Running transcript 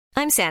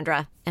I'm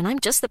Sandra, and I'm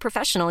just the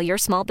professional your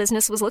small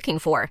business was looking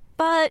for.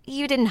 But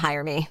you didn't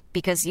hire me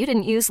because you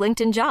didn't use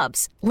LinkedIn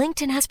Jobs.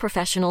 LinkedIn has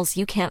professionals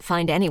you can't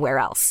find anywhere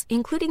else,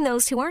 including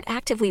those who aren't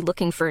actively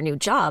looking for a new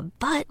job,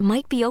 but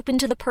might be open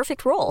to the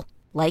perfect role,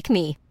 like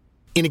me.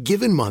 In a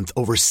given month,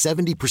 over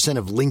 70%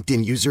 of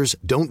LinkedIn users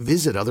don't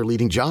visit other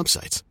leading job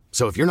sites.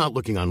 So if you're not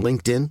looking on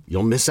LinkedIn,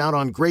 you'll miss out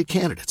on great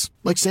candidates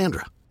like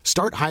Sandra.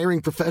 Start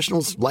hiring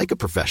professionals like a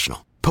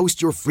professional.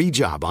 Post your free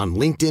job on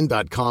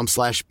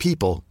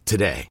linkedin.com/people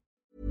today.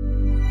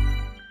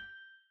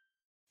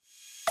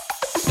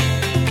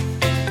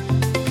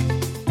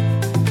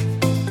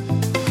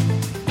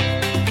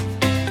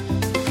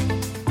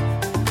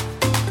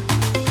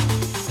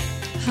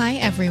 Hi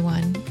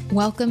everyone,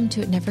 welcome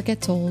to It Never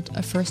Gets Old,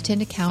 a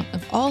first-hand account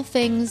of all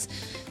things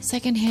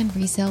secondhand,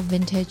 resale,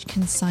 vintage,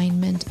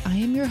 consignment. I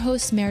am your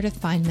host,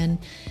 Meredith Fineman,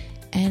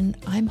 and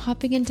I'm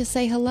hopping in to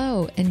say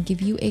hello and give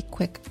you a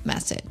quick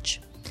message.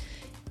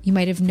 You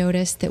might have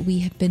noticed that we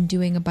have been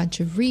doing a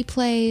bunch of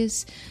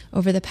replays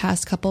over the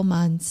past couple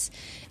months,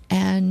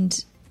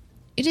 and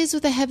it is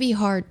with a heavy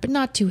heart, but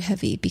not too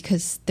heavy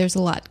because there's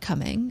a lot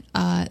coming,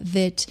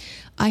 that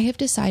I have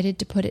decided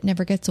to put It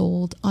Never Gets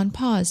Old on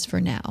pause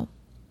for now.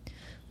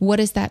 What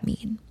does that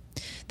mean?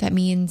 That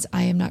means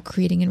I am not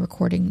creating and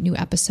recording new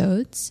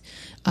episodes.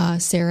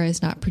 Sarah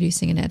is not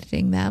producing and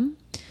editing them.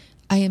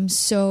 I am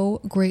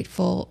so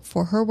grateful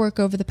for her work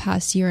over the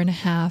past year and a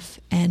half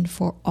and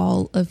for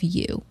all of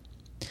you.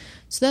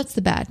 So that's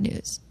the bad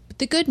news. But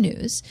the good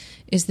news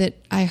is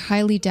that I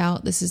highly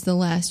doubt this is the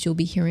last you'll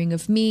be hearing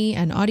of me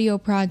and audio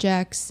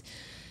projects.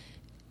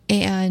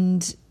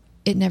 And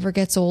It Never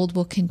Gets Old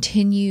will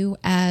continue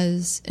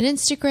as an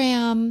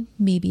Instagram,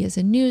 maybe as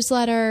a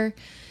newsletter,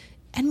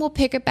 and we'll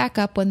pick it back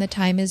up when the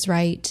time is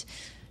right,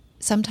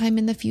 sometime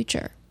in the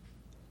future.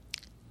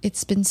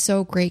 It's been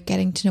so great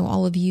getting to know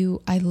all of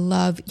you. I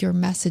love your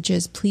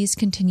messages. Please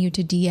continue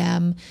to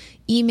DM,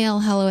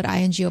 email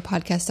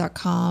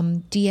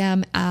hello@ingopodcast.com,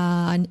 DM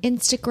on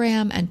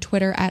Instagram and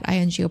Twitter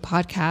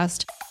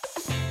 @ingopodcast.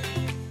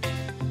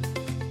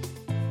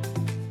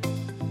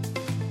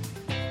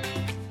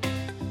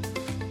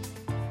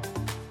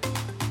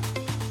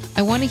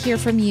 I want to hear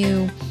from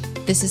you.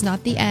 This is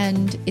not the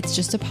end. It's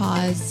just a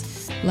pause.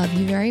 Love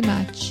you very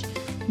much.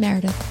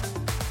 Meredith.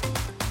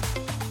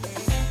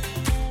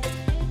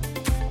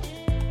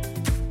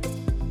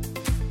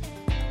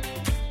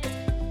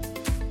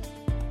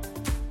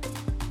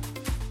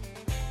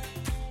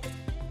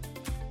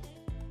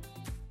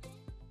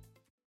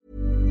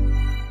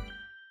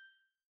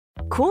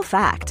 Cool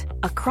fact,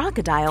 a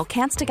crocodile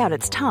can't stick out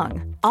its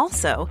tongue.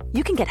 Also,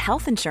 you can get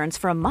health insurance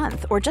for a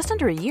month or just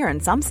under a year in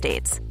some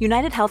states.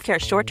 United Healthcare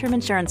short-term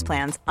insurance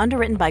plans,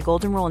 underwritten by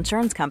Golden Rule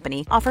Insurance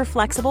Company, offer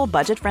flexible,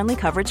 budget-friendly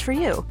coverage for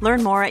you.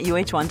 Learn more at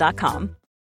uh1.com.